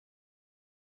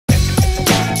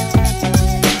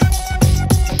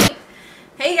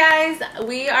guys,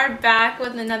 we are back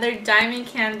with another diamond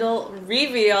candle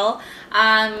reveal.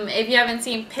 If you haven't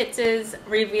seen Pitt's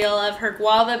reveal of her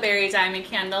guava berry diamond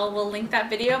candle, we'll link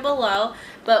that video below.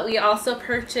 But we also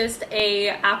purchased a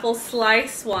apple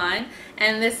slice one,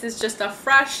 and this is just a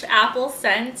fresh apple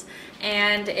scent,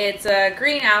 and it's a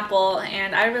green apple,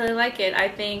 and I really like it. I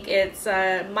think it's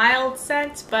a mild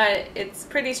scent, but it's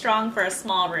pretty strong for a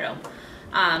small room.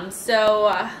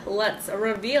 Let's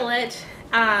reveal it.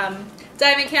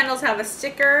 Diamond candles have a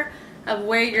sticker of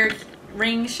where your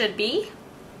ring should be,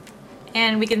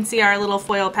 and we can see our little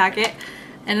foil packet.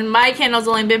 And my candle's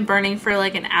only been burning for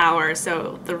like an hour,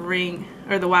 so the ring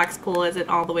or the wax pool isn't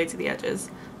all the way to the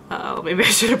edges. Uh-oh, maybe I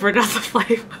should have burned out the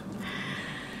flame.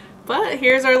 But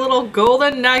here's our little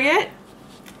golden nugget.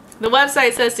 The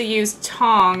website says to use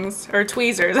tongs, or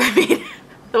tweezers, I mean.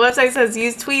 The website says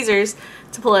use tweezers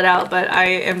to pull it out, but I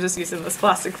am just using this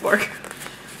plastic fork.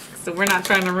 So we're not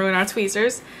trying to ruin our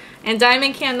tweezers. And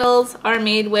diamond candles are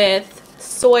made with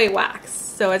soy wax.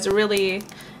 So it's a really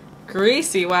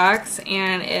greasy wax,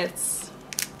 and it's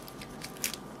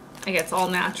all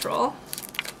natural.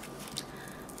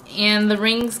 And the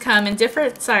rings come in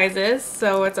different sizes,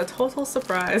 so it's a total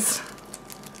surprise.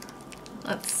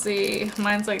 Let's see,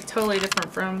 mine's like totally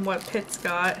different from what Pitt's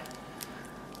got.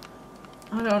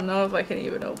 I don't know if I can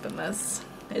even open this.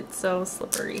 It's so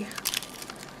slippery.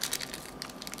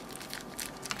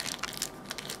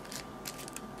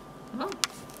 Oh.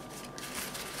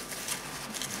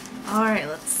 Alright,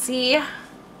 let's see.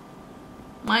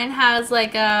 Mine has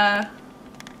like a,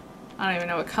 I don't even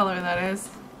know what color that is.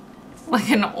 Like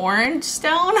an orange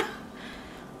stone?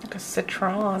 Like a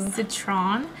citron.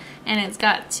 Citron. And it's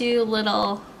got two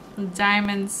little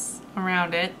diamonds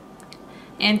around it.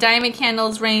 And diamond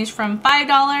candles range from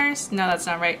 $5. No, that's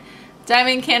not right.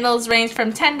 Diamond candles range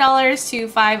from $10 to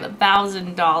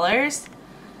 $5,000.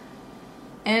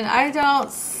 And I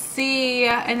don't see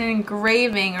an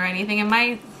engraving or anything. And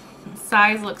my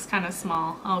size looks kind of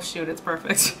small. Oh shoot, it's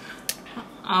perfect.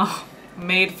 Oh,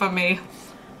 made for me.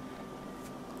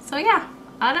 So yeah,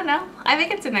 I don't know. I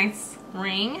think it's a nice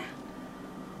ring.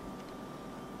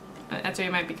 Actually,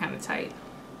 it might be kind of tight.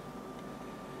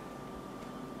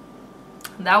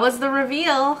 That was the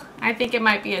reveal. I think it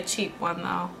might be a cheap one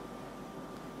though.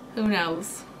 Who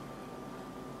knows?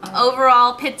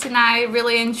 Overall, Pitt and I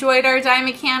really enjoyed our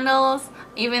diamond candles,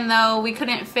 even though we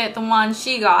couldn't fit the one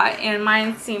she got, and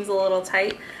mine seems a little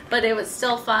tight, but it was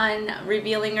still fun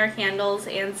revealing our candles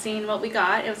and seeing what we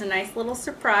got. It was a nice little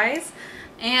surprise,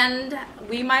 and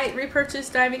we might repurchase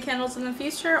diamond candles in the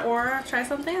future or try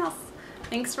something else.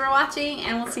 Thanks for watching,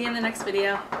 and we'll see you in the next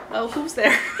video. Oh, who's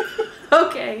there?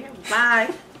 Okay,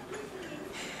 bye.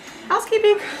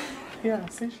 Housekeeping. Yeah,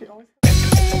 see, she always...